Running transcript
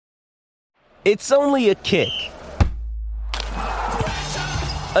It's only a kick,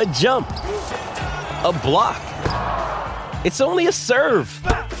 a jump, a block. It's only a serve.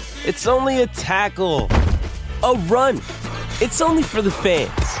 It's only a tackle, a run. It's only for the fans.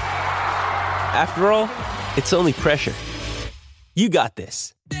 After all, it's only pressure. You got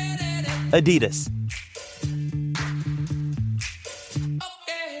this. Adidas.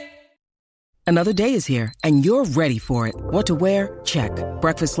 Another day is here, and you're ready for it. What to wear? Check.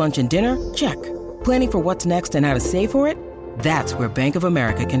 Breakfast, lunch, and dinner? Check. Planning for what's next and how to save for it? That's where Bank of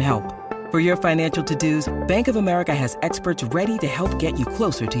America can help. For your financial to-dos, Bank of America has experts ready to help get you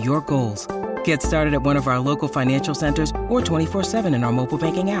closer to your goals. Get started at one of our local financial centers or 24/7 in our mobile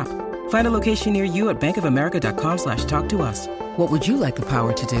banking app. Find a location near you at bankofamerica.com/talktous. What would you like the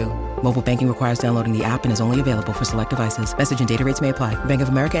power to do? Mobile banking requires downloading the app and is only available for select devices. Message and data rates may apply. Bank of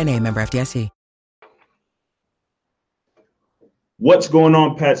America N.A., member FDIC. What's going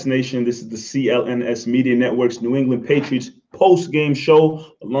on, Pats Nation? This is the CLNS Media Network's New England Patriots post-game show.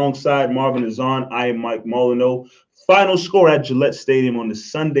 Alongside Marvin Azan, I am Mike Molyneux. Final score at Gillette Stadium on the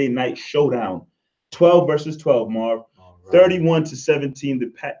Sunday night showdown. 12 versus 12, Marv. 31-17,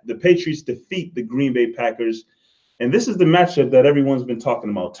 the Patriots defeat the Green Bay Packers. And this is the matchup that everyone's been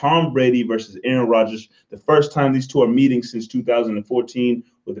talking about. Tom Brady versus Aaron Rodgers. The first time these two are meeting since 2014,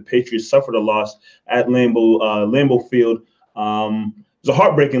 where the Patriots suffered a loss at Lambeau Field. It was a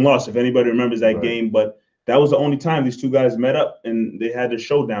heartbreaking loss, if anybody remembers that game. But that was the only time these two guys met up and they had their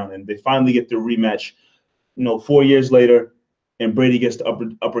showdown. And they finally get their rematch, 4 years later. And Brady gets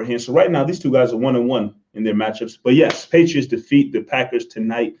the upper hand. So right now, these two guys are 1-1 in their matchups. But yes, Patriots defeat the Packers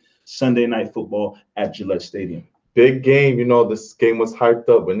tonight, Sunday Night Football at Gillette Stadium. Big game. This game was hyped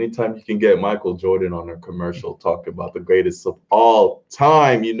up. Anytime you can get Michael Jordan on a commercial talking about the greatest of all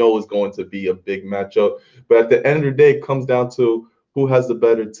time, it's going to be a big matchup. But at the end of the day, it comes down to who has the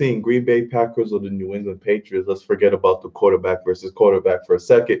better team, Green Bay Packers or the New England Patriots. Let's forget about the quarterback versus quarterback for a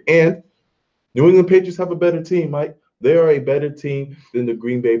second. And New England Patriots have a better team, Mike. They are a better team than the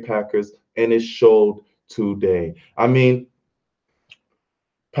Green Bay Packers, and it showed today. I mean,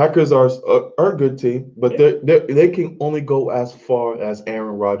 Packers are a good team, but they can only go as far as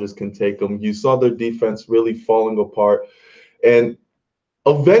Aaron Rodgers can take them. You saw their defense really falling apart, and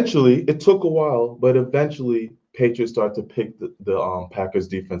eventually, it took a while, but eventually Patriots start to pick the Packers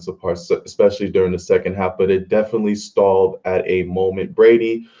defense apart, especially during the second half, but it definitely stalled at a moment.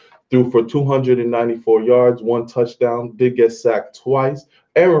 Brady threw for 294 yards, 1 touchdown, did get sacked twice.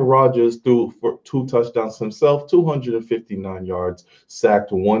 Aaron Rodgers threw for 2 touchdowns himself, 259 yards,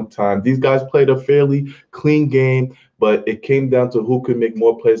 sacked 1 time. These guys played a fairly clean game, but it came down to who could make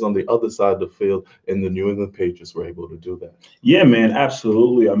more plays on the other side of the field, and the New England Patriots were able to do that. Yeah, man,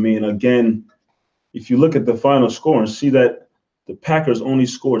 absolutely. I mean, again, if you look at the final score and see that the Packers only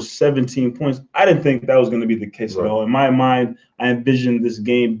scored 17 points, I didn't think that was going to be the case at all. In my mind, I envisioned this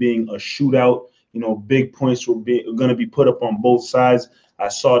game being a shootout. Big points were going to be put up on both sides. I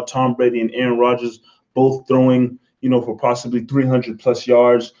saw Tom Brady and Aaron Rodgers both throwing, for possibly 300-plus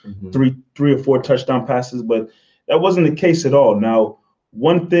yards, three or four touchdown passes, but that wasn't the case at all. Now,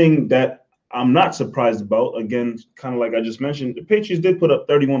 one thing that I'm not surprised about, again, kind of like I just mentioned, the Patriots did put up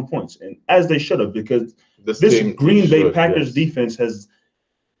 31 points, and as they should have, because this Green Bay Packers defense is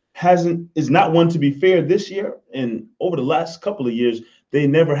not one to be feared this year, and over the last couple of years, they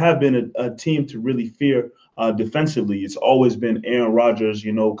never have been a team to really fear defensively. It's always been Aaron Rodgers,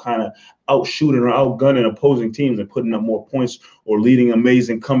 kind of out-shooting or outgunning opposing teams and putting up more points or leading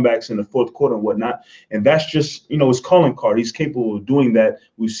amazing comebacks in the fourth quarter and whatnot. And that's just, his calling card. He's capable of doing that.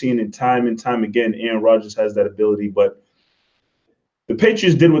 We've seen it time and time again. Aaron Rodgers has that ability. But the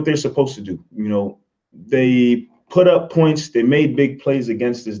Patriots did what they're supposed to do. They put up points. They made big plays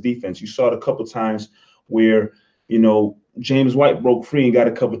against this defense. You saw it a couple times where, James White broke free and got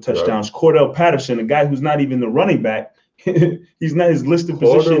a couple touchdowns. Right. Cordell Patterson, a guy who's not even the running back. He's not his listed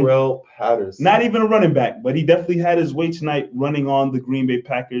position. Cordell Patterson. Not even a running back, but he definitely had his weight tonight running on the Green Bay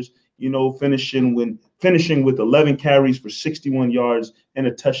Packers, finishing with 11 carries for 61 yards and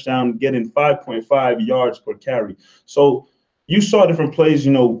a touchdown, getting 5.5 yards per carry. So you saw different plays.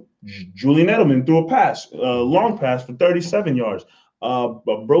 Julian Edelman threw a long pass for 37 yards. A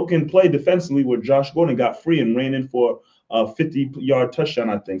broken play defensively where Josh Gordon got free and ran in for a 50-yard touchdown,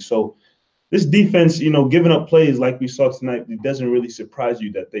 I think. So this defense, giving up plays like we saw tonight, it doesn't really surprise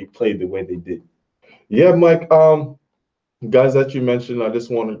you that they played the way they did. Yeah, Mike. Guys that you mentioned, I just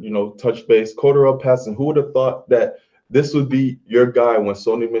want to, touch base. Cordell Patterson, who would have thought that this would be your guy when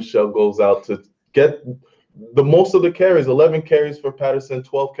Sony Michel goes out to get the most of the carries, 11 carries for Patterson,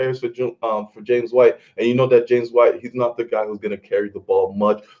 12 carries for James White. And you know that James White, he's not the guy who's going to carry the ball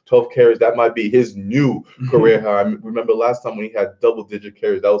much. 12 carries, that might be his new career high. I remember last time when he had double-digit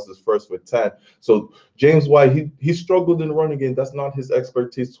carries, that was his first with 10. So James White, he struggled in the running game. That's not his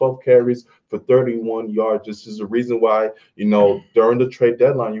expertise. 12 carries for 31 yards. This is the reason why, during the trade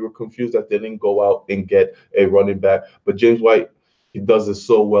deadline, you were confused that they didn't go out and get a running back. But James White, he does it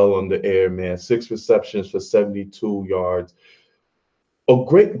so well on the air, man. 6 receptions for 72 yards. A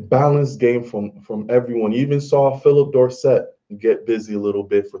great balanced game from everyone. You even saw Philip Dorsett get busy a little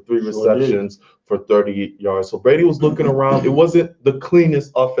bit for 3 receptions for 38 yards. So Brady was looking around. It wasn't the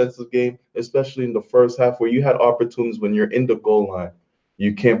cleanest offensive game, especially in the first half, where you had opportunities when you're in the goal line.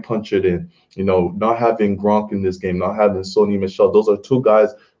 You can't punch it in. Not having Gronk in this game, not having Sony Michel. Those are 2 guys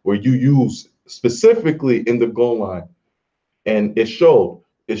where you use specifically in the goal line. And it showed.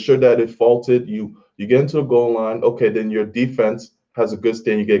 It showed that it faltered. You get into a goal line. Okay, then your defense has a good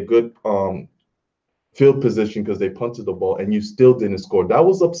stand. You get good field position because they punted the ball, and you still didn't score. That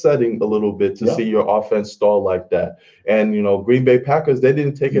was upsetting a little bit to see your offense stall like that. And Green Bay Packers, they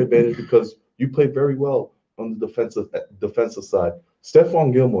didn't take advantage because you played very well on the defensive side.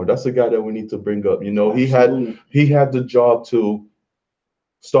 Stephon Gilmore, that's a guy that we need to bring up. He had the job to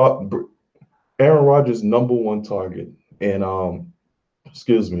start Aaron Rodgers' #1 target. And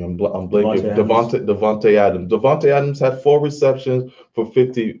excuse me, I'm blanking. Devontae Adams. Devontae Adams had 4 receptions for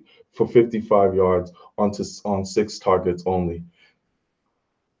 55 yards on 6 targets only.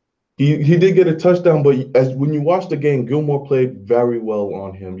 He did get a touchdown, but when you watch the game, Gilmore played very well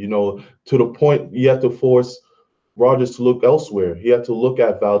on him. To the point you had to force Rodgers to look elsewhere. He had to look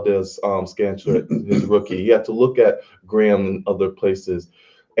at Valdez Scantling, his rookie. He had to look at Graham and other places.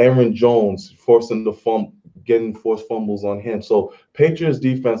 Aaron Jones getting forced fumbles on him. So Patriots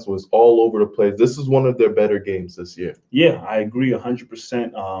defense was all over the place. This is one of their better games this year. Yeah, I agree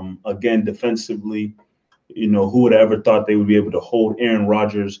 100%. Again, defensively, who would have ever thought they would be able to hold Aaron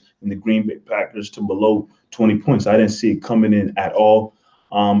Rodgers and the Green Bay Packers to below 20 points? I didn't see it coming in at all.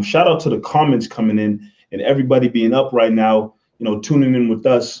 Shout out to the comments coming in and everybody being up right now, tuning in with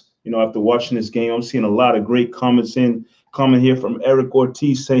us, after watching this game. I'm seeing a lot of great comments comment here from Eric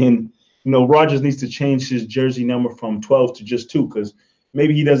Ortiz saying, Rodgers needs to change his jersey number from 12 to just 2 because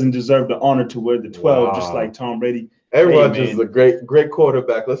maybe he doesn't deserve the honor to wear the 12, just like Tom Brady. Aaron Rodgers is a great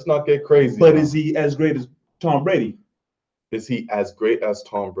quarterback. Let's not get crazy. But is he as great as Tom Brady? Is he as great as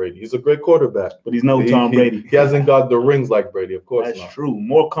Tom Brady? He's a great quarterback. But he's no Tom Brady. He hasn't got the rings like Brady, of course. That's true.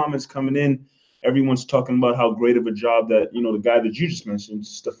 More comments coming in. Everyone's talking about how great of a job that, the guy that you just mentioned,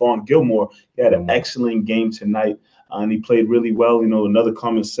 Stephon Gilmore, he had an excellent game tonight, and he played really well. Another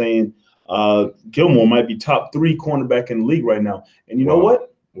comment saying, Gilmore might be top 3 cornerback in the league right now. And you know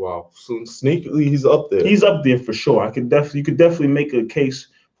what? Wow. So sneakily, he's up there. He's up there for sure. You could definitely make a case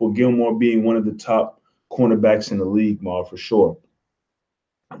for Gilmore being one of the top cornerbacks in the league, Mar, for sure.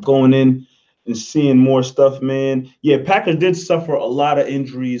 Going in and seeing more stuff, man. Yeah, Packers did suffer a lot of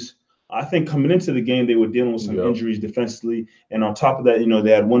injuries. I think coming into the game, they were dealing with some injuries defensively. And on top of that,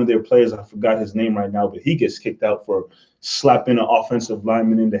 they had one of their players, I forgot his name right now, but he gets kicked out for slapping an offensive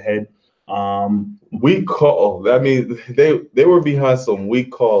lineman in the head. Weak call. I mean, they were behind some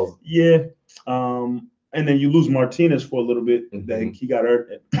weak calls. Yeah. And then you lose Martinez for a little bit. That he got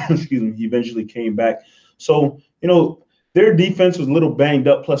hurt. Excuse me. He eventually came back. So, their defense was a little banged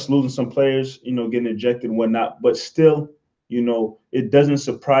up, plus losing some players, getting ejected and whatnot. But still, it doesn't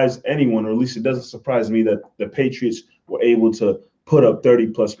surprise anyone, or at least it doesn't surprise me that the Patriots were able to put up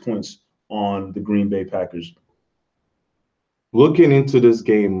 30-plus points on the Green Bay Packers. Looking into this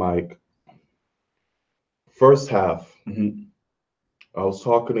game, Mike, first half, I was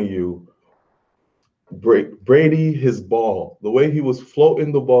talking to you. Brady, his ball, the way he was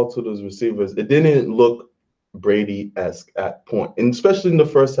floating the ball to those receivers, it didn't look Brady-esque at point. And especially in the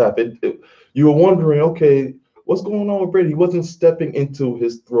first half, you were wondering, okay, what's going on with Brady? He wasn't stepping into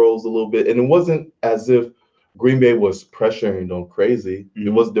his throws a little bit. And it wasn't as if Green Bay was pressuring them crazy.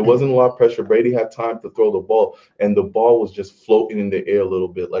 There wasn't a lot of pressure. Brady had time to throw the ball, and the ball was just floating in the air a little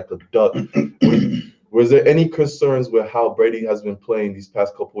bit like a duck. Was there any concerns with how Brady has been playing these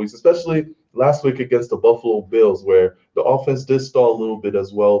past couple weeks, especially last week against the Buffalo Bills, where the offense did stall a little bit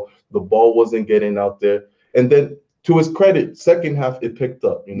as well? The ball wasn't getting out there. And then, to his credit, second half, it picked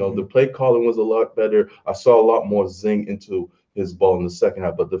up. The play calling was a lot better. I saw a lot more zing into his ball in the second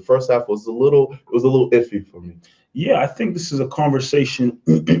half. But the first half was a little iffy for me. Yeah, I think this is a conversation,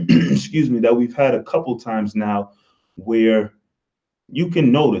 excuse me, that we've had a couple times now where you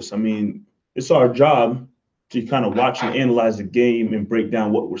can notice. I mean, it's our job to kind of watch and analyze the game and break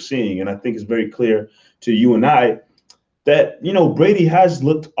down what we're seeing. And I think it's very clear to you and I that, Brady has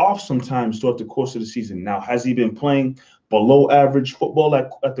looked off sometimes throughout the course of the season. Now, has he been playing below average football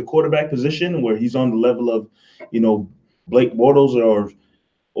at the quarterback position where he's on the level of, Blake Bortles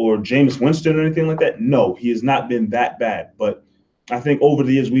or Jameis Winston or anything like that? No, he has not been that bad. But I think over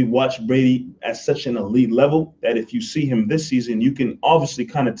the years we've watched Brady at such an elite level that if you see him this season, you can obviously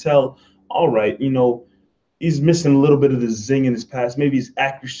kind of tell, all right, he's missing a little bit of the zing in his pass. Maybe his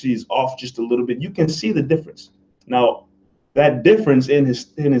accuracy is off just a little bit. You can see the difference. Now, that difference in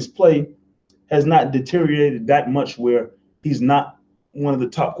his play has not deteriorated that much where he's not one of the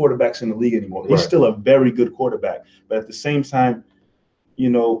top quarterbacks in the league anymore. He's still a very good quarterback. But at the same time,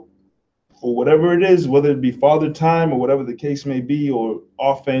 for whatever it is, whether it be father time or whatever the case may be, or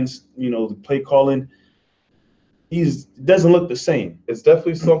offense, the play calling, doesn't look the same. It's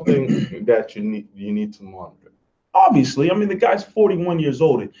definitely something that you need to monitor. Obviously, the guy's 41 years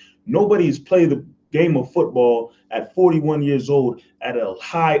old. Nobody's played the game of football at 41 years old at a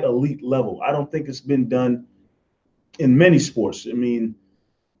high elite level. I don't think it's been done in many sports.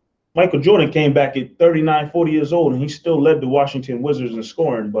 Michael Jordan came back at 39, 40 years old, and he still led the Washington Wizards in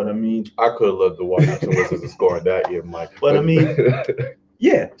scoring. But I could have led the Washington Wizards in scoring that year, Mike. But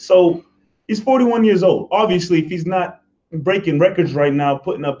yeah. So he's 41 years old. Obviously, if he's not breaking records right now,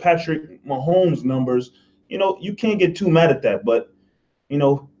 putting up Patrick Mahomes numbers, you can't get too mad at that. But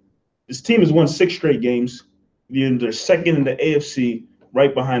this team has won 6 straight games. They're second in the AFC,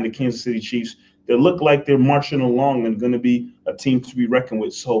 right behind the Kansas City Chiefs. They look like they're marching along and going to be a team to be reckoned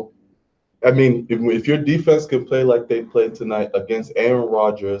with. So, if your defense can play like they played tonight against Aaron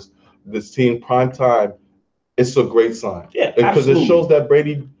Rodgers, this team prime time, it's a great sign. Yeah, because it shows that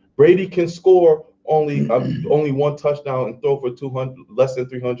Brady can score only one touchdown and throw for less than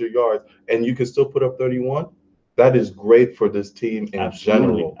 300 yards, and you can still put up 31. That is great for this team in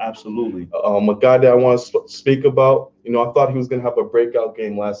general. Absolutely. A guy that I want to speak about, I thought he was going to have a breakout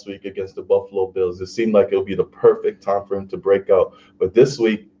game last week against the Buffalo Bills. It seemed like it would be the perfect time for him to break out. But this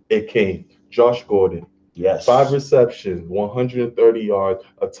week, it came. Josh Gordon. Yes. 5 receptions, 130 yards,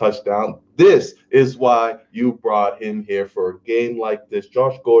 a touchdown. This is why you brought him here for a game like this.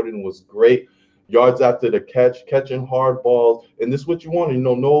 Josh Gordon was great. Yards after the catch, catching hard balls. And this is what you want.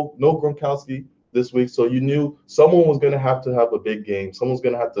 No Gronkowski this week, so you knew someone was going to have a big game. Someone's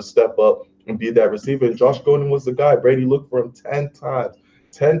going to have to step up and be that receiver. And Josh Gordon was the guy. Brady looked for him 10 times,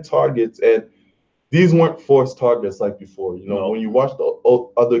 10 targets. And these weren't forced targets like before. When you watch the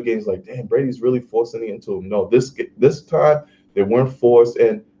other games, like, damn, Brady's really forcing it into him. No, this time they weren't forced.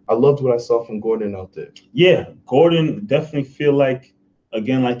 And I loved what I saw from Gordon out there. Yeah, Gordon definitely feel like,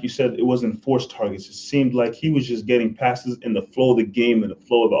 again, like you said, it wasn't forced targets. It seemed like he was just getting passes in the flow of the game and the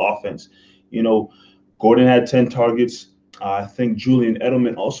flow of the offense. Gordon had 10 targets. I think Julian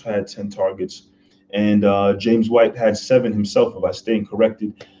Edelman also had 10 targets. And James White had 7 himself, if I stand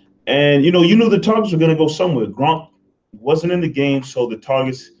corrected. And, you knew the targets were going to go somewhere. Gronk wasn't in the game, so the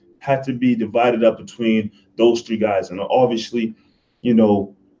targets had to be divided up between those 3 guys. And obviously,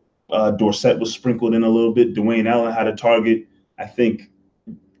 Dorsett was sprinkled in a little bit. Dwayne Allen had a target. I think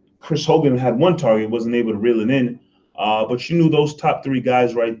Chris Hogan had 1 target, wasn't able to reel it in. But you knew those top 3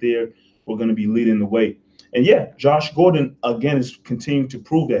 guys right there were going to be leading the way. And yeah, Josh Gordon, again, is continuing to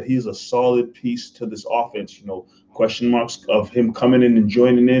prove that he is a solid piece to this offense. Question marks of him coming in and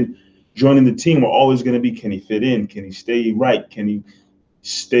joining the team are always going to be, can he fit in? Can he stay right? Can he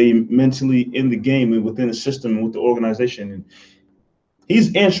stay mentally in the game and within the system and with the organization? And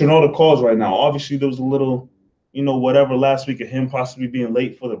he's answering all the calls right now. Obviously, there was a little, whatever last week of him possibly being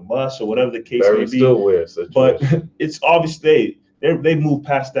late for the bus or whatever the case may be. Still weird situation. But it's obvious they moved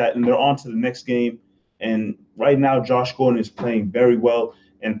past that and they're on to the next game. And right now, Josh Gordon is playing very well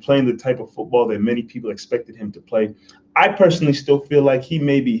and playing the type of football that many people expected him to play. I personally still feel like he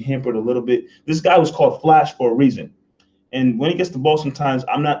may be hampered a little bit. This guy was called Flash for a reason. And when he gets the ball sometimes,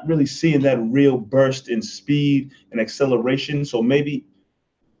 I'm not really seeing that real burst in speed and acceleration. So maybe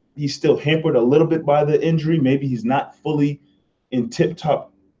he's still hampered a little bit by the injury. Maybe he's not fully in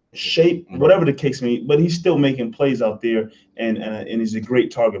tip-top shape, whatever the case may be. But he's still making plays out there, and he's a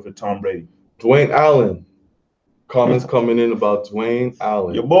great target for Tom Brady. Dwayne Allen. Comments coming in about Dwayne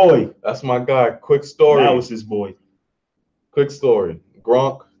Allen. Your boy. That's my guy. Quick story. That was his boy. Quick story.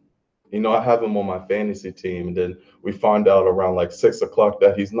 Gronk, I have him on my fantasy team, and then we find out around like 6 o'clock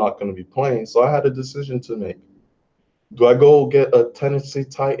that he's not going to be playing. So I had a decision to make. Do I go get a Tennessee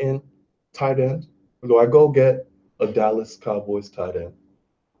tight end? Do I go get a Dallas Cowboys tight end?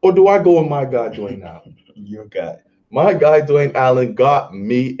 Or do I go with my guy, Dwayne Allen? Your guy. My guy, Dwayne Allen, got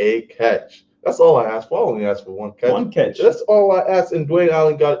me a catch. That's all I asked for. I only asked for one catch. One catch. That's all I asked. And Dwayne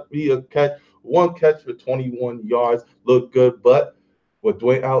Allen got me a catch. One catch for 21 yards. Looked good. But what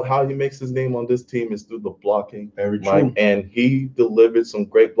Dwayne Allen, how he makes his name on this team is through the blocking. Very true. And he delivered some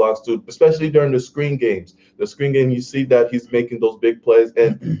great blocks too, especially during the screen games. The screen game, you see that he's making those big plays,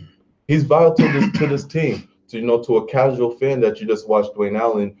 and he's vital to this team. So, to a casual fan that you just watched Dwayne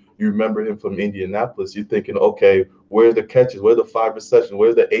Allen, you remember him from Indianapolis. You're thinking, okay, where are the catches? Where are the 5 receptions?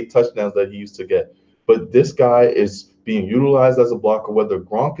 Where are the 8 touchdowns that he used to get? But this guy is being utilized as a blocker, whether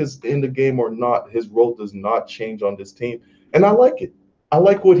Gronk is in the game or not. His role does not change on this team, and I like it. I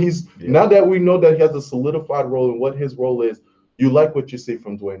like what he's now that we know that he has a solidified role and what his role is. You like what you see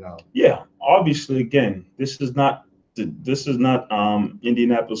from Dwayne Allen. Yeah, obviously, again, this is not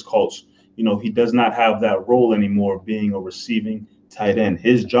Indianapolis Colts. He does not have that role anymore, being a receiving tight end.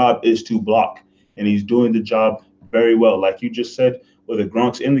 His job is to block, and he's doing the job very well. Like you just said, whether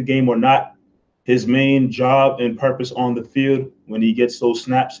Gronk's in the game or not, his main job and purpose on the field when he gets those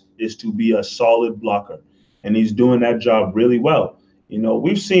snaps is to be a solid blocker, and he's doing that job really well.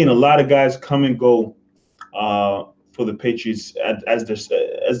 We've seen a lot of guys come and go for the Patriots as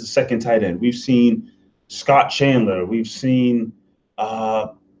the second tight end. We've seen Scott Chandler. We've seen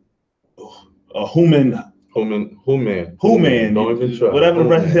Hooman. Don't even try. Whatever.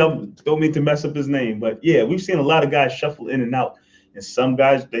 Don't mean to mess up his name, but yeah, we've seen a lot of guys shuffle in and out, and some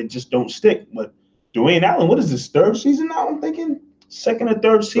guys they just don't stick. But Dwayne Allen, what is this, 3rd season now? I'm thinking 2nd or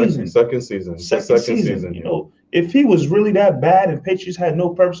 3rd season. Second season. If he was really that bad and Patriots had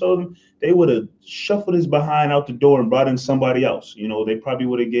no purpose of him, they would have shuffled his behind out the door and brought in somebody else. They probably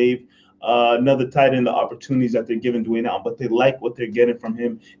would have gave another tight end the opportunities that they're giving Dwayne Allen, but they like what they're getting from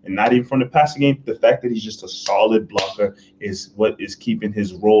him, and not even from the passing game. The fact that he's just a solid blocker is what is keeping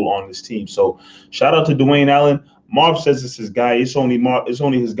his role on this team. So shout out to Dwayne Allen. Marv says it's his guy. It's only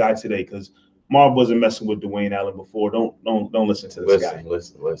his guy today because Marv wasn't messing with Dwayne Allen before. Don't listen to this guy.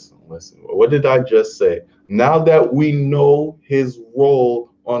 Listen. What did I just say? Now that we know his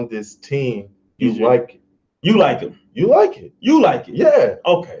role on this team, you like it. You like him. You like it. You like it. Yeah.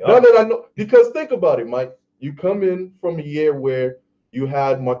 Okay. Now that I know, because think about it, Mike. You come in from a year where you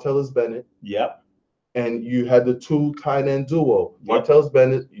had Martellus Bennett. Yep. And you had the 2 tight end duo. Yep. Martellus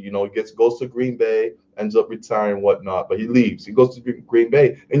Bennett, goes to Green Bay, ends up retiring, whatnot, but he leaves. He goes to Green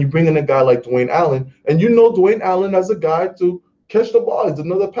Bay, and you bring in a guy like Dwayne Allen, and Dwayne Allen as a guy to catch the ball. It's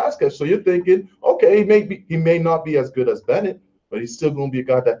another pass catch. So you're thinking, okay, he may not be as good as Bennett, but he's still going to be a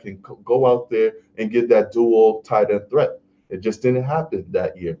guy that can go out there and get that dual tight end threat. It just didn't happen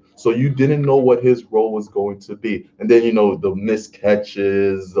that year. So you didn't know what his role was going to be. And then, the missed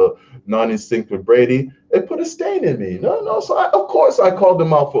catches, the non-instinct with Brady, it put a stain in me. No. So, of course, I called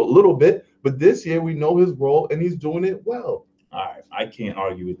him out for a little bit. But this year, we know his role, and he's doing it well. All right. I can't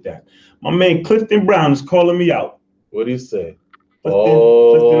argue with that. My man Clifton Brown is calling me out. What do you say?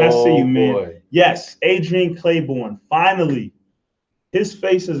 Clifton, I see you, man. Boy. Yes, Adrian Claiborne, finally. His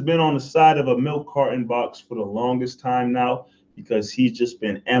face has been on the side of a milk carton box for the longest time now because he's just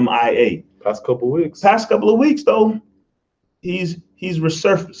been MIA. Past couple of weeks, though, he's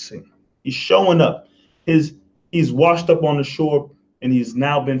resurfacing. He's showing up. He's washed up on the shore, and he's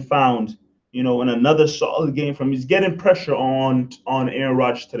now been found, in another solid game from him. He's getting pressure on Aaron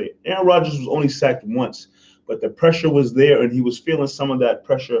Rodgers today. Aaron Rodgers was only sacked once, but the pressure was there, and he was feeling some of that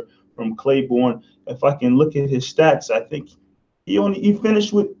pressure from Claiborne. If I can look at his stats, I think he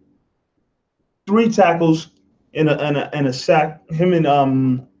finished with 3 tackles and a sack. Him and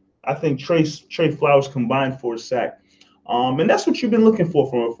I think Trey Flowers combined for a sack. And that's what you've been looking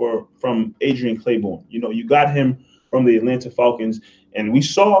for from Adrian Claiborne. You got him from the Atlanta Falcons, and we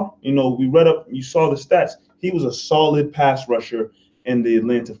saw, you saw the stats. He was a solid pass rusher in the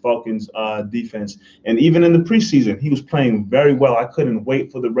Atlanta Falcons defense. And even in the preseason, he was playing very well. I couldn't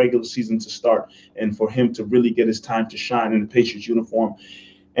wait for the regular season to start and for him to really get his time to shine in the Patriots uniform.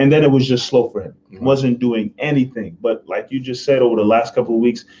 And then it was just slow for him. He wasn't doing anything. But like you just said, over the last couple of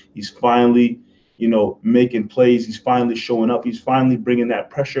weeks, he's finally, making plays. He's finally showing up. He's finally bringing that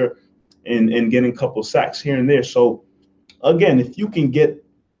pressure and getting a couple sacks here and there. So, again, if you can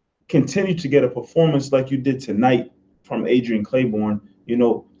continue to get a performance like you did tonight from Adrian Claiborne,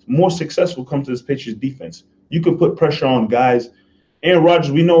 more success will come to this Patriots defense. You can put pressure on guys. Aaron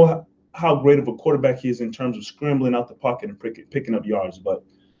Rodgers, we know how great of a quarterback he is in terms of scrambling out the pocket and picking up yards, but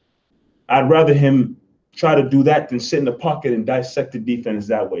I'd rather him try to do that than sit in the pocket and dissect the defense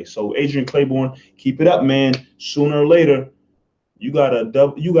that way. So Adrian Claiborne, keep it up, man. Sooner or later, you got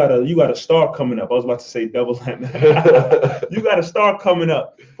a star coming up. I was about to say double. You got a star coming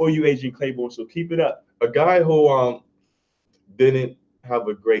up for you, Adrian Claiborne. So keep it up. A guy who didn't have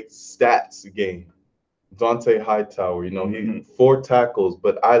a great stats game. Dante Hightower, he 4 tackles,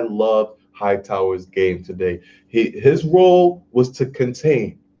 but I love Hightower's game today. His role was to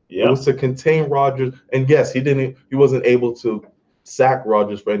contain. It was to contain Rodgers, and yes, he wasn't able to sack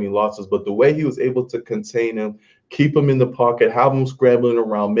Rodgers for any losses, but the way he was able to contain him, keep him in the pocket, have him scrambling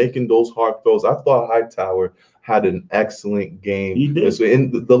around, making those hard throws. I thought Hightower had an excellent game. He did.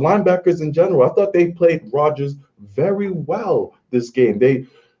 And the linebackers in general, I thought they played Rodgers very well this game.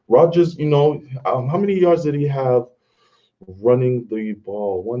 Rodgers, how many yards did he have running the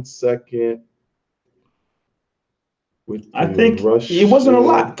ball? 1 second. I think it wasn't a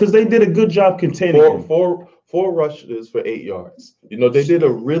lot because they did a good job containing him. Four rushes for 8 yards. They did a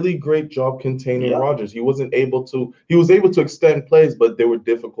really great job containing Rodgers. He was able to extend plays, but there were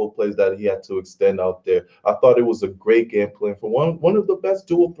difficult plays that he had to extend out there. I thought it was a great game plan for one of the best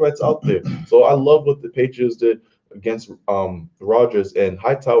dual threats out there. So I love what the Patriots did against Rodgers, and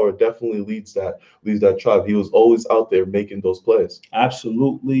Hightower definitely leads that tribe. He was always out there making those plays.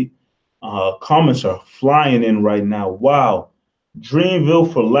 Absolutely. Comments are flying in right now. Wow.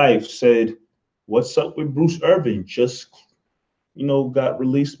 Dreamville for Life said, "What's up with Bruce Irvin? Just, got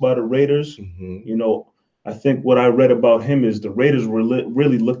released by the Raiders." I think what I read about him is the Raiders were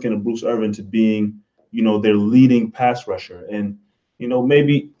really looking at Bruce Irvin to being, their leading pass rusher. And,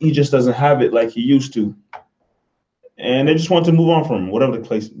 maybe he just doesn't have it like he used to. And they just want to move on from him, whatever the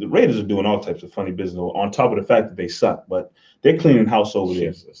case. The Raiders are doing all types of funny business on top of the fact that they suck, but they're cleaning house over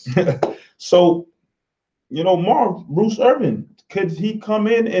there. So, Bruce Irvin, could he come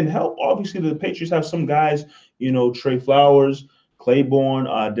in and help? Obviously, the Patriots have some guys, Trey Flowers, Claiborne,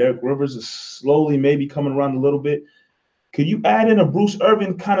 Derek Rivers is slowly maybe coming around a little bit. Could you add in a Bruce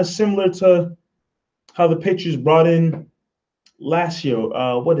Irvin kind of similar to how the Patriots brought in last year?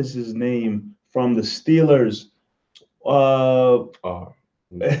 What is his name from the Steelers? I know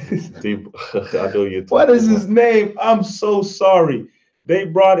you're what is his name? I'm so sorry. They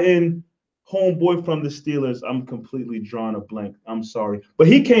brought in homeboy from the Steelers. I'm completely drawing a blank. I'm sorry. But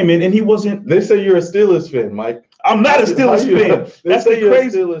he came in and he wasn't. They say you're a Steelers fan, Mike. I'm not a Steelers fan. That's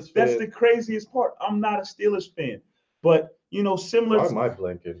the craziest part. I'm not a Steelers fan. But, similar. Why am I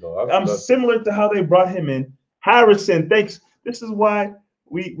blanking, though? I'm similar to how they brought him in. Harrison, thanks. This is why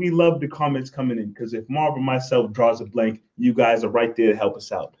we love the comments coming in, because if Marv or myself draws a blank, you guys are right there to help us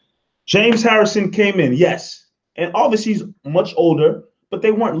out. James Harrison came in, yes. And obviously he's much older, but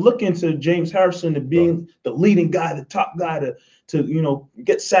they weren't looking to James Harrison to being the leading guy, the top guy to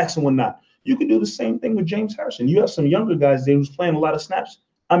get sacks and whatnot. You can do the same thing with James Harrison. You have some younger guys there who's playing a lot of snaps.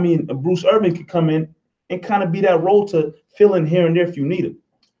 I mean, Bruce Irvin could come in and kind of be that role to fill in here and there if you need it.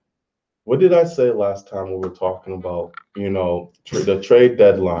 What did I say last time we were talking about, the trade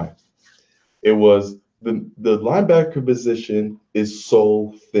deadline? It was the linebacker position is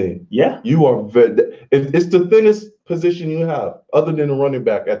so thin. Yeah. You are it's the thinnest position you have other than a running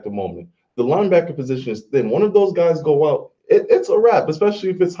back at the moment. The linebacker position is thin. One of those guys go out, it's a wrap,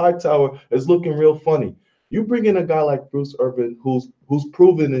 especially if it's Hightower. It's looking real funny. You bring in a guy like Bruce Irvin who's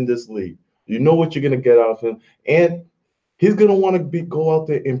proven in this league. You know what you're going to get out of him. And he's going to want to go out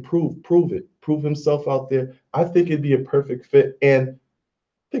there and prove himself out there. I think it'd be a perfect fit. And I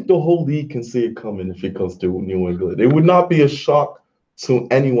think the whole league can see it coming if he comes to New England. It would not be a shock to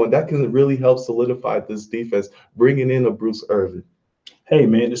anyone. That can really help solidify this defense, bringing in a Bruce Irvin. Hey,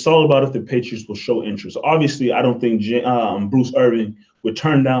 man, it's all about if the Patriots will show interest. Obviously, I don't think Bruce Irvin would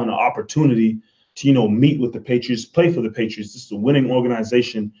turn down an opportunity to, meet with the Patriots, play for the Patriots. This is a winning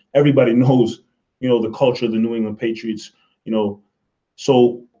organization. Everybody knows, the culture of the New England Patriots.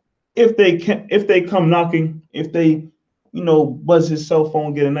 So if they come knocking, if they, buzz his cell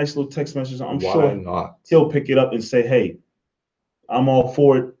phone, get a nice little text message, I'm sure he'll pick it up and say, hey, I'm all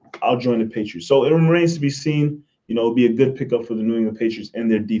for it. I'll join the Patriots. So it remains to be seen. It'll be a good pickup for the New England Patriots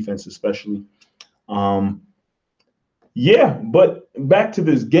and their defense, especially. But back to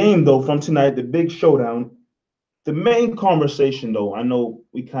this game, though, from tonight, the big showdown. The main conversation, though, I know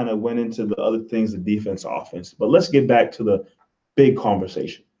we kind of went into the other things, the defense, offense, but let's get back to the big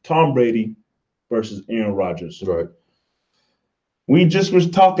conversation. Tom Brady versus Aaron Rodgers. Right. We just was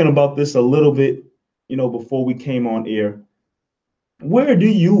talking about this a little bit, before we came on air. Where do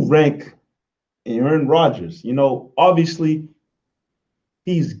you rank Aaron Rodgers? Obviously,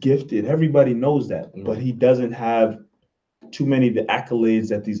 he's gifted. Everybody knows that, but he doesn't have too many of the accolades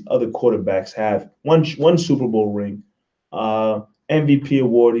that these other quarterbacks have. One Super Bowl ring, MVP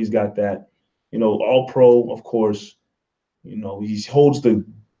award, he's got that. All Pro, of course. He holds the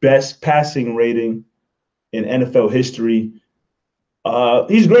best passing rating in NFL history.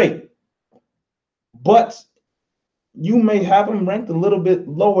 He's great. But you may have him ranked a little bit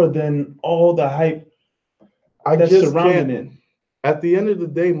lower than all the hype I that's just surrounding can't. it. At the end of the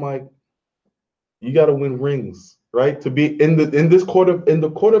day, Mike, you got to win rings, right? To be in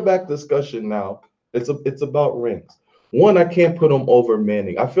the quarterback discussion now, it's about rings. One, I can't put him over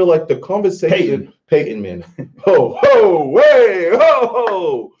Manning. I feel like the conversation, Peyton Manning. Ho, ho, way, ho,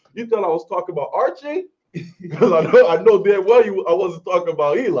 ho. You thought I was talking about Archie? Because I know damn well I wasn't talking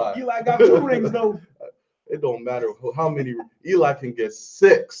about Eli. Eli got 2 rings though. It don't matter how many. Eli can get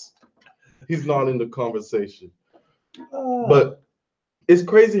 6. He's not in the conversation. But it's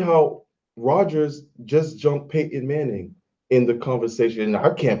crazy how Rodgers just jumped Peyton Manning in the conversation.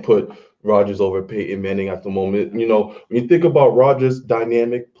 I can't put Rodgers over Peyton Manning at the moment. You know, when you think about Rodgers,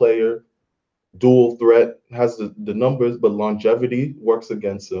 dynamic player, dual threat, has the numbers, but longevity works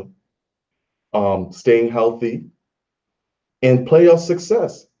against him. Staying healthy and playoff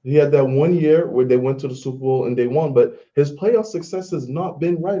success. He had that 1 year where they went to the Super Bowl and they won, but his playoff success has not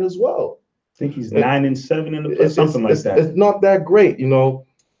been right as well. I think he's 9-7 in the playoffs, something like that. It's not that great, you know.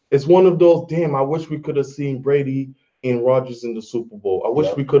 It's one of those, damn, I wish we could have seen Brady and Rodgers in the Super Bowl. I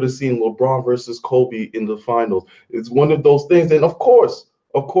wish we could have seen LeBron versus Kobe in the finals. It's one of those things. And of course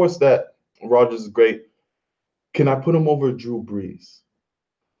that Rodgers is great. Can I put him over Drew Brees?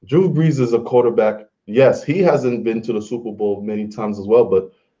 Drew Brees is a quarterback. Yes, he hasn't been to the Super Bowl many times as well,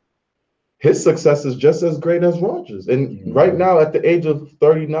 but his success is just as great as Rodgers. And right now, at the age of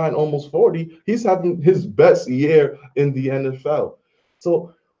 39, almost 40, he's having his best year in the NFL.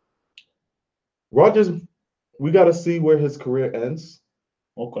 So Rodgers, we got to see where his career ends.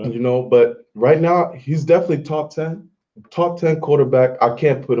 Okay. You know, but right now, he's definitely top 10. Top 10 quarterback. I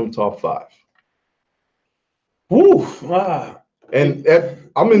can't put him top 5. Woo! And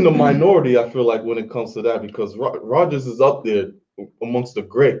I'm in the minority, I feel like, when it comes to that, because Rodgers is up there amongst the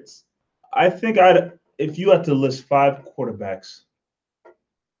greats. I think if you had to list 5 quarterbacks,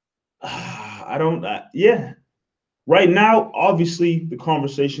 yeah. Right now, obviously, the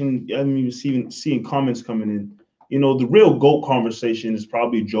conversation, I'm even seeing comments coming in. You know, the real GOAT conversation is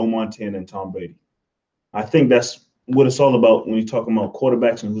probably Joe Montana and Tom Brady. I think that's what it's all about when you're talking about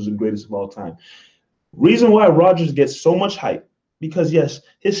quarterbacks and who's the greatest of all time. Reason why Rodgers gets so much hype, because yes,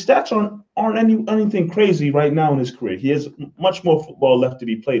 his stats aren't anything crazy right now in his career. He has much more football left to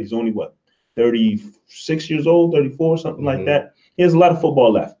be played. He's only 36 years old, 34, something like that. He has a lot of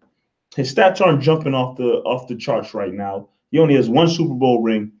football left. His stats aren't jumping off the charts right now. He only has 1 Super Bowl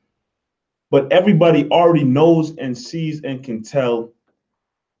ring, but everybody already knows and sees and can tell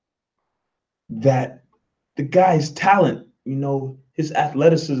that the guy's talent, you know, his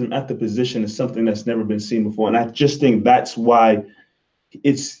athleticism at the position is something that's never been seen before. And I just think that's why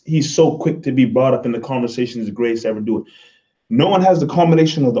he's so quick to be brought up in the conversation as the greatest to ever do it. No one has the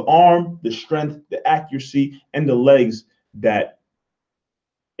combination of the arm, the strength, the accuracy, and the legs that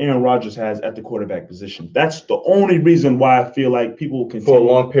Aaron Rodgers has at the quarterback position. That's the only reason why I feel like people can for a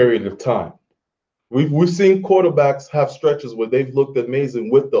long period of time. We've seen quarterbacks have stretches where they've looked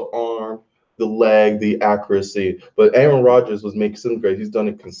amazing with the arm, the leg, the accuracy. But Aaron Rodgers was making some great. He's done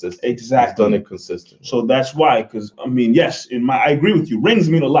it consistent. Exactly. He's done it consistent. So that's why, because I mean, yes, I agree with you. Rings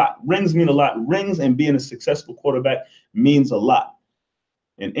mean a lot. Rings mean a lot. Rings and being a successful quarterback means a lot.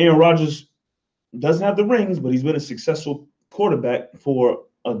 And Aaron Rodgers doesn't have the rings, but he's been a successful quarterback for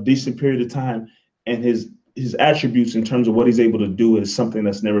a decent period of time. And his attributes in terms of what he's able to do is something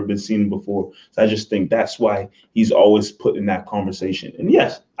that's never been seen before. So I just think that's why he's always put in that conversation. And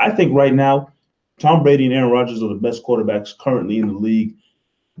yes, I think right now, Tom Brady and Aaron Rodgers are the best quarterbacks currently in the league.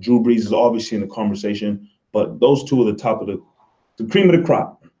 Drew Brees is obviously in the conversation, but those two are the top of the cream of the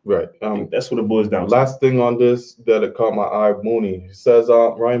crop. Right. I think that's what it boils down to. Last thing on this that it caught my eye, Mooney. He says,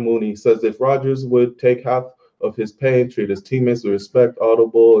 Ryan Mooney says, if Rodgers would take half of his pay and treat his teammates with respect,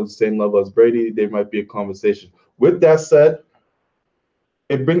 audible, at the same level as Brady, there might be a conversation. With that said,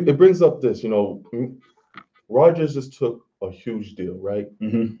 it brings up this, you know, Rodgers just took a huge deal, right?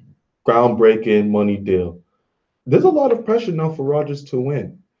 Mm-hmm. Groundbreaking money deal. There's a lot of pressure now for Rodgers to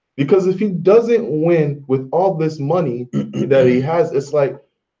win, because if he doesn't win with all this money that he has, it's like,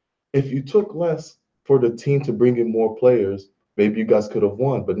 if you took less for the team to bring in more players, maybe you guys could have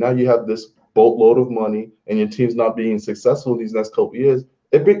won. But now you have this boatload of money and your team's not being successful these next couple of years.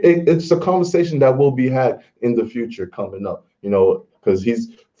 It's a conversation that will be had in the future coming up, you know, because he's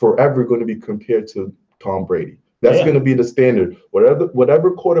forever going to be compared to Tom Brady. That's going to be the standard.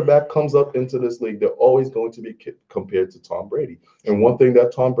 Whatever quarterback comes up into this league, they're always going to be compared to Tom Brady. And one thing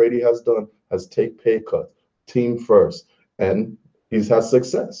that Tom Brady has done has take pay cuts, team first, and he's had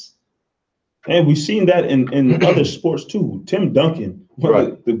success. And we've seen that in other sports too. Tim Duncan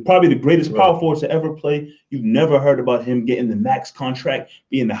Probably the greatest power forward to ever play. You've never heard about him getting the max contract,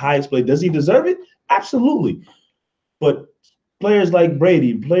 being the highest player. Does he deserve it? Absolutely. But players like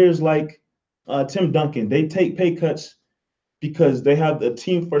Brady, players like Tim Duncan, they take pay cuts because they have the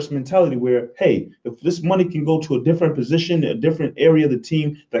team first mentality where, hey, if this money can go to a different position, a different area of the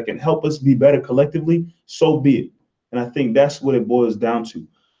team that can help us be better collectively, so be it. And I think that's what it boils down to.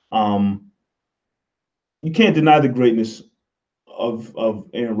 You can't deny the greatness of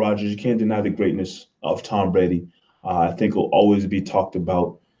Aaron Rodgers. You can't deny the greatness of Tom Brady. I think will always be talked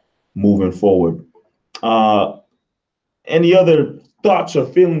about moving forward. Any other thoughts or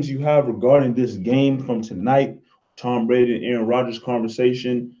feelings you have regarding this game from tonight? Tom Brady and Aaron Rodgers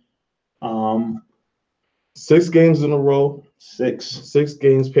conversation. 6 games in a row. 6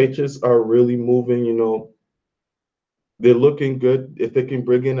 games. Patriots are really moving. They're looking good. If they can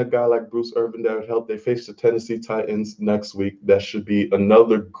bring in a guy like Bruce Irvin, that would help. They face the Tennessee Titans next week. That should be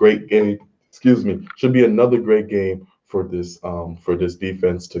another great game. Should be another great game for this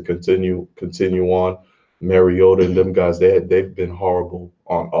defense to continue on. Mariota and them guys, they've been horrible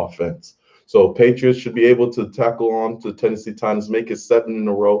on offense. So Patriots should be able to tackle on to Tennessee Titans, make it 7 in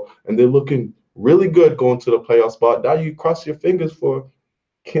a row, and they're looking really good going to the playoff spot. Now you cross your fingers for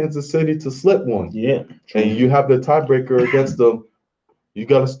Kansas City to slip one. Yeah. And you have the tiebreaker against them. You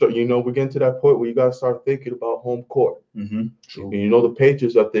got to start, we're getting to that point where you got to start thinking about home court. Mm-hmm. And the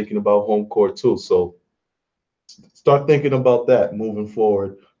Patriots are thinking about home court too. So start thinking about that moving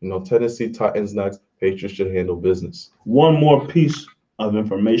forward. Tennessee Titans next. Patriots should handle business. One more piece of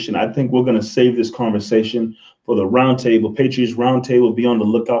information. I think we're going to save this conversation for the roundtable. Patriots roundtable. Be on the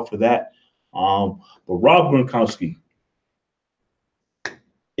lookout for that. But Rob Gronkowski,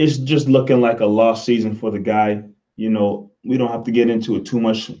 it's just looking like a lost season for the guy. We don't have to get into it too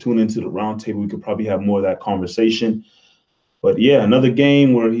much. Tune into the roundtable. We could probably have more of that conversation. But yeah, another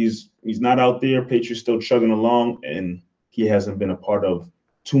game where he's not out there. Patriots still chugging along, and he hasn't been a part of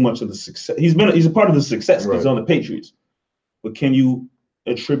too much of the success. He's a part of the success because he's on the Patriots. But can you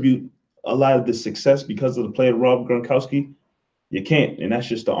attribute a lot of the success because of the play of Rob Gronkowski? You can't, and that's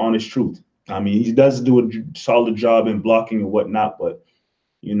just the honest truth. I mean, he does do a solid job in blocking and whatnot, but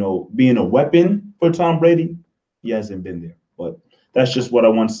being a weapon for Tom Brady, he hasn't been there. But that's just what I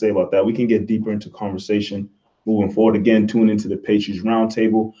want to say about that. We can get deeper into conversation moving forward. Again, tune into the Patriots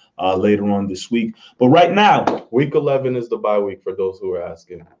Roundtable later on this week. But right now, Week 11 is the bye week for those who are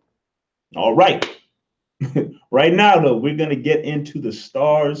asking. All right. Right now, though, we're going to get into the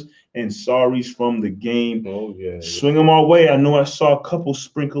stars and sorries from the game. Oh, yeah. Swing them our way. I know I saw a couple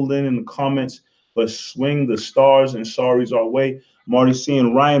sprinkled in the comments, but swing the stars and sorries our way. I'm already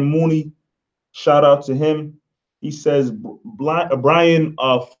seeing Ryan Mooney. Shout out to him. He says Brian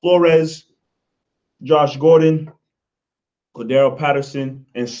Flores, Josh Gordon, Cordero Patterson,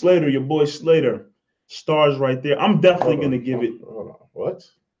 and Slater, your boy Slater. Stars right there. I'm definitely going to give it. Hold on. What?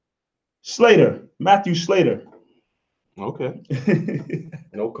 Slater. Matthew Slater. Okay.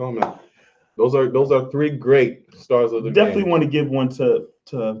 No comment. Those are 3 great stars of the game. Definitely want to give one to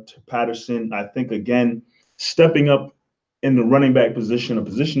Patterson. I think, again, stepping up in the running back position, a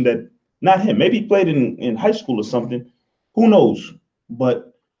position that not him. Maybe he played in high school or something. Who knows?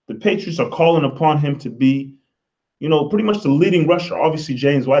 But the Patriots are calling upon him to be, pretty much the leading rusher. Obviously,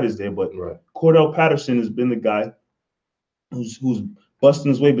 James White is there, but Cordell Patterson has been the guy who's busting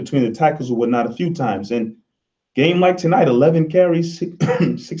his way between the tackles or whatnot a few times. And game like tonight, 11 carries,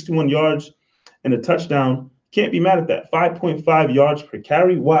 61 yards, and a touchdown. Can't be mad at that. 5.5 yards per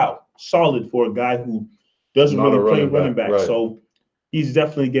carry. Wow. Solid for a guy who doesn't really play running back. Right. So he's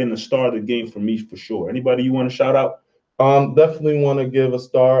definitely getting a star of the game for me for sure. Anybody you want to shout out? Definitely want to give a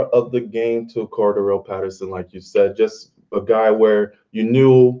star of the game to Cordero Patterson, like you said. Just a guy where you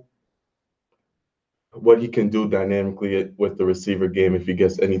knew what he can do dynamically with the receiver game if he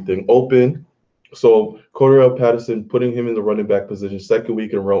gets anything open. So Cordero Patterson, putting him in the running back position 2nd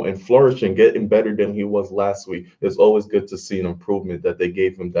week in a row and flourishing, getting better than he was last week. It's always good to see an improvement that they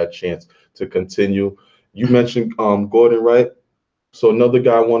gave him that chance to continue. You mentioned Gordon, right? So another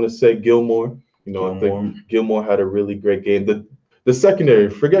guy I want to say, Gilmore. I think Gilmore had a really great game. The secondary,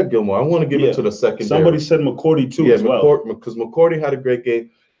 forget Gilmore. I want to give it to the secondary. Somebody said McCourty too as well. Because McCourty had a great game.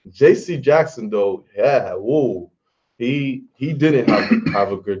 J.C. Jackson, though, he didn't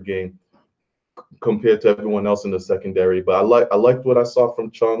have a good game compared to everyone else in the secondary. But I liked what I saw from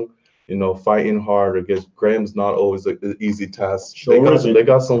Chung. Fighting hard against Graham's not always an easy task. They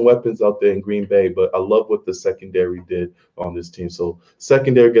got some weapons out there in Green Bay, but I love what the secondary did on this team. So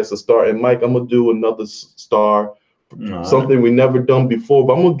secondary gets a star. And Mike, I'm gonna do another star, something we never done before.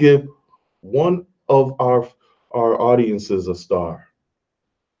 But I'm gonna give one of our audiences a star.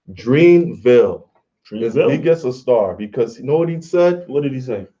 Dreamville. Dreamville? He gets a star because you know what he said? What did he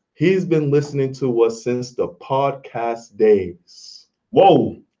say? He's been listening to us since the podcast days.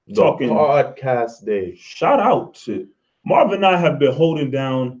 Whoa. The Talking podcast days. Shout out to Marvin and I have been holding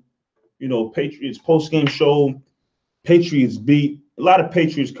down, Patriots post-game show, Patriots beat, a lot of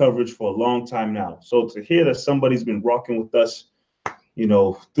Patriots coverage for a long time now. So to hear that somebody's been rocking with us,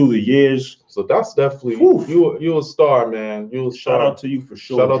 through the years. So that's definitely you're a star, man. You're a star. Shout out to you for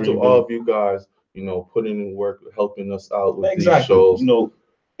sure. Shout out to all of you guys, putting in work, helping us out with these shows.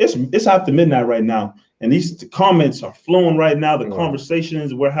 It's after midnight right now, and the comments are flowing right now. The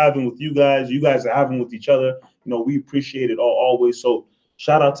conversations we're having with you guys are having with each other. We appreciate it always. So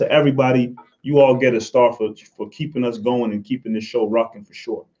shout out to everybody. You all get a star for keeping us going and keeping this show rocking for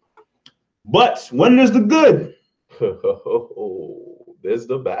sure. But when there's the good, there's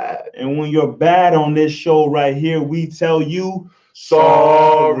the bad. And when you're bad on this show right here, we tell you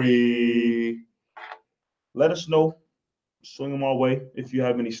sorry. Let us know. Swing them our way if you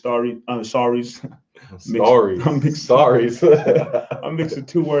have any sorries. Sorries. I'm mixing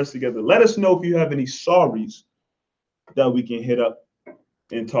two words together. Let us know if you have any sorries that we can hit up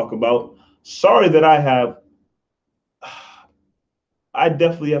and talk about. Sorry that I have. I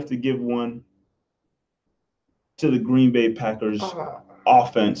definitely have to give one to the Green Bay Packers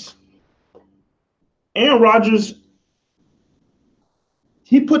offense. Aaron Rodgers,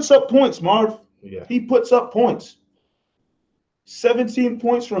 he puts up points, Marv. Yeah. He puts up points. 17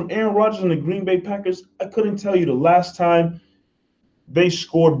 points from Aaron Rodgers and the Green Bay Packers. I couldn't tell you the last time they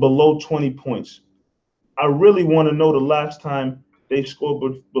scored below 20 points. I really want to know the last time they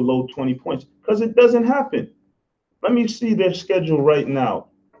scored below 20 points because it doesn't happen. Let me see their schedule right now.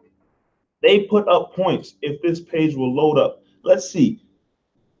 They put up points if this page will load up. Let's see.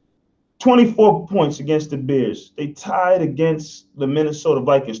 24 points against the Bears. They tied against the Minnesota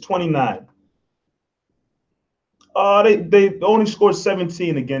Vikings, 29. They only scored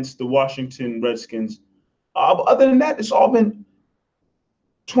 17 against the Washington Redskins. But other than that, it's all been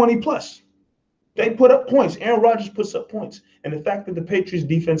 20 plus. They put up points. Aaron Rodgers puts up points. And the fact that the Patriots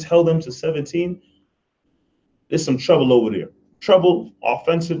defense held them to 17, there's some trouble over there. Trouble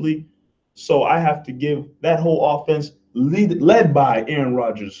offensively. So I have to give that whole offense led by Aaron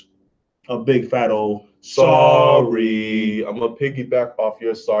Rodgers a big fat old sorry. I'm going to piggyback off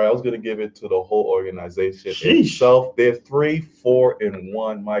your sorry. I was going to give it to the whole organization Sheesh. itself. They're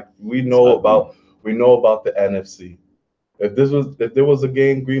 3-4-1, Mike. We know about the NFC. If there was a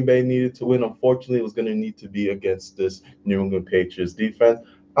game Green Bay needed to win, unfortunately, it was going to need to be against this New England Patriots defense.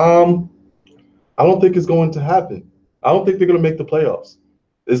 I don't think it's going to happen. I don't think they're going to make the playoffs.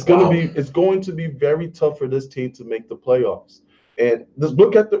 It's going to be very tough for this team to make the playoffs. And just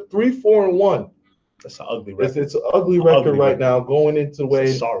look at the 3-4-1. That's an ugly record. It's an ugly record right now going into the way.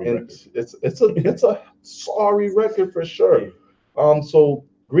 It's a sorry record for sure. Yeah. So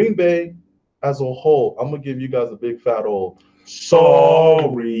Green Bay as a whole, I'm gonna give you guys a big fat old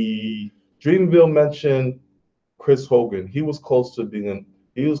sorry. Dreamville mentioned Chris Hogan. He was close to being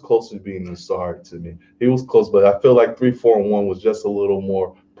sorry to me. He was close, but I feel like 3-4-1 was just a little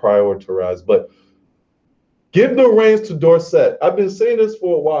more prioritized. But give the reins to Dorsett. I've been saying this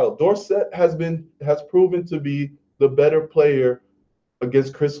for a while. Dorsett has proven to be the better player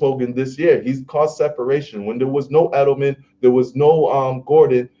against Chris Hogan this year. He's caused separation. When there was no Edelman, there was no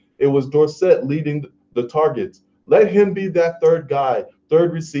Gordon, it was Dorsett leading the targets. Let him be that third guy,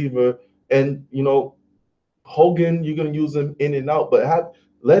 third receiver, and Hogan, you're gonna use him in and out, but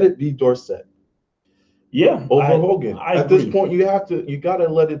let it be Dorsett. Yeah, over Hogan. At agree. This point, you gotta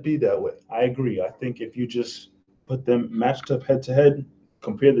let it be that way. I agree. I think if you just put them matched up head to head,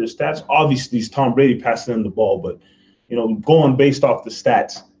 compare their stats. Obviously, it's Tom Brady passing them the ball, but going based off the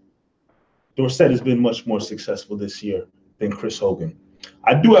stats, Dorsett has been much more successful this year than Chris Hogan.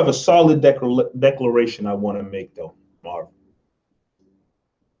 I do have a solid declaration I want to make, though, Marv.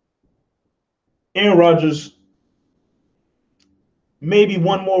 Aaron Rodgers, maybe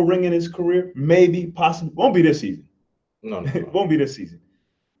one more ring in his career, maybe, possibly. Won't be this season. No. It won't be this season.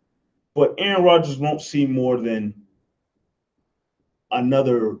 But Aaron Rodgers won't see more than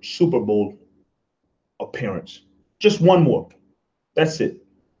another Super Bowl appearance. Just one more. That's it.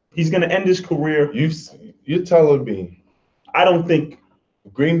 He's going to end his career. You're telling me I don't think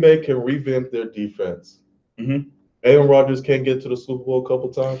Green Bay can revamp their defense. Mm-hmm. Aaron Rodgers can't get to the Super Bowl a couple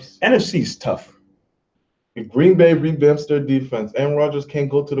times. NFC is tough. If Green Bay revamps their defense, Aaron Rodgers can't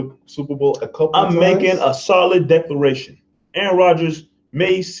go to the Super Bowl a couple times. I'm making a solid declaration. Aaron Rodgers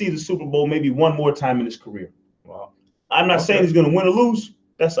may see the Super Bowl maybe one more time in his career. Wow. I'm not saying he's going to win or lose.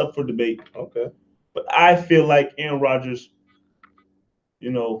 That's up for debate. Okay. But I feel like Aaron Rodgers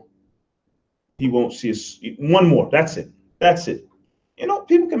he won't see one more. That's it. That's it.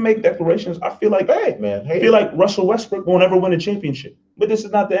 People can make declarations. I feel like, I feel like Russell Westbrook won't ever win a championship. But this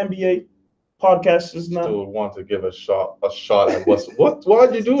is not the NBA podcast. It's not. Still want to give a shot at Westbrook.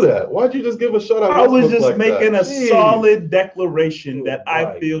 Why'd you do that? Why'd you just give a shot at Westbrook? I was just like making that? a solid declaration that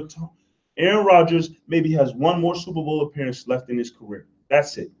I feel Aaron Rodgers maybe has one more Super Bowl appearance left in his career.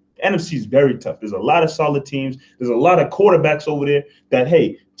 That's it. The NFC is very tough. There's a lot of solid teams. There's a lot of quarterbacks over there that,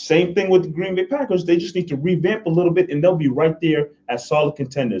 hey, same thing with the Green Bay Packers. They just need to revamp a little bit, and they'll be right there as solid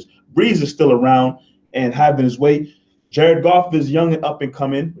contenders. Breeze is still around and having his way. Jared Goff is young and up and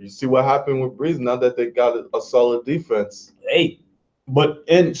coming. You see what happened with Breeze now that they got a solid defense. Hey,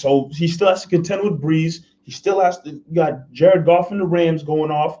 so he still has to contend with Breeze. He still has to. You got Jared Goff and the Rams going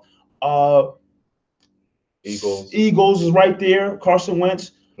off. Eagles is right there. Carson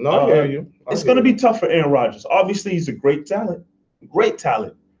Wentz. No, I hear you. It's going to be tough for Aaron Rodgers. Obviously, he's a great talent.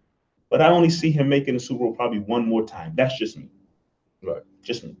 But I only see him making the Super Bowl probably one more time. That's just me. Right.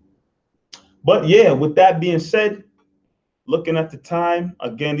 Just me. But yeah, with that being said, looking at the time,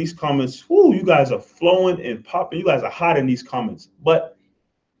 again, these comments, you guys are flowing and popping. You guys are hot in these comments. But,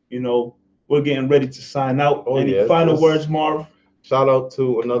 we're getting ready to sign out. Any final words, Marv? Shout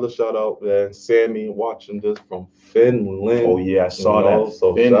out, man. Sammy watching this from Finland. Oh, yeah, I saw that.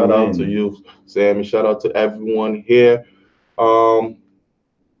 So shout out to you, Sammy. Shout out to everyone here.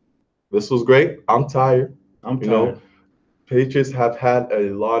 This was great. I'm tired. Patriots have had a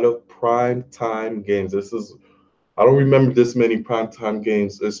lot of prime time games. I don't remember this many prime time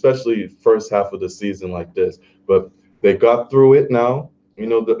games, especially first half of the season like this. But they got through it now.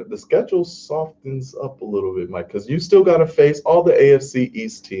 The schedule softens up a little bit, Mike, because you still got to face all the AFC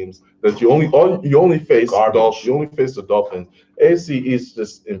East teams that you only face. You only face the Dolphins. AFC East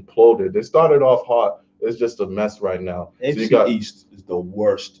just imploded. They started off hot. It's just a mess right now. AFC East is the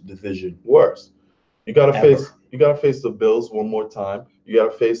worst division. Worst. You got to face the Bills one more time. You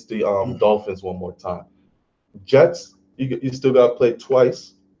got to face the Dolphins one more time. Jets, you still got to play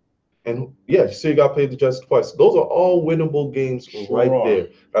twice. And yeah, so you got to play the Jets twice. Those are all winnable games there.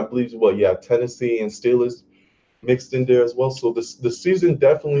 I believe, Tennessee and Steelers mixed in there as well. So the season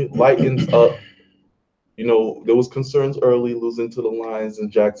definitely lightens up. There was concerns early losing to the Lions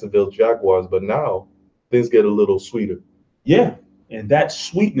and Jacksonville Jaguars, but now things get a little sweeter. Yeah, and that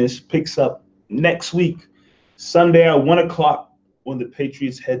sweetness picks up next week, Sunday at 1:00 when the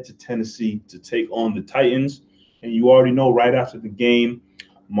Patriots head to Tennessee to take on the Titans. And you already know right after the game,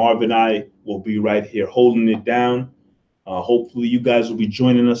 Marv and I will be right here holding it down. Hopefully you guys will be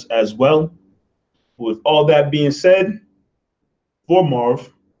joining us as well. With all that being said, for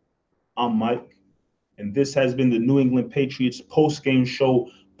Marv, I'm Mike, and this has been the New England Patriots post-game show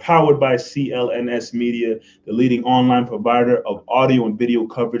powered by CLNS Media, the leading online provider of audio and video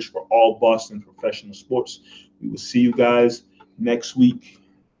coverage for all Boston professional sports. We will see you guys next week.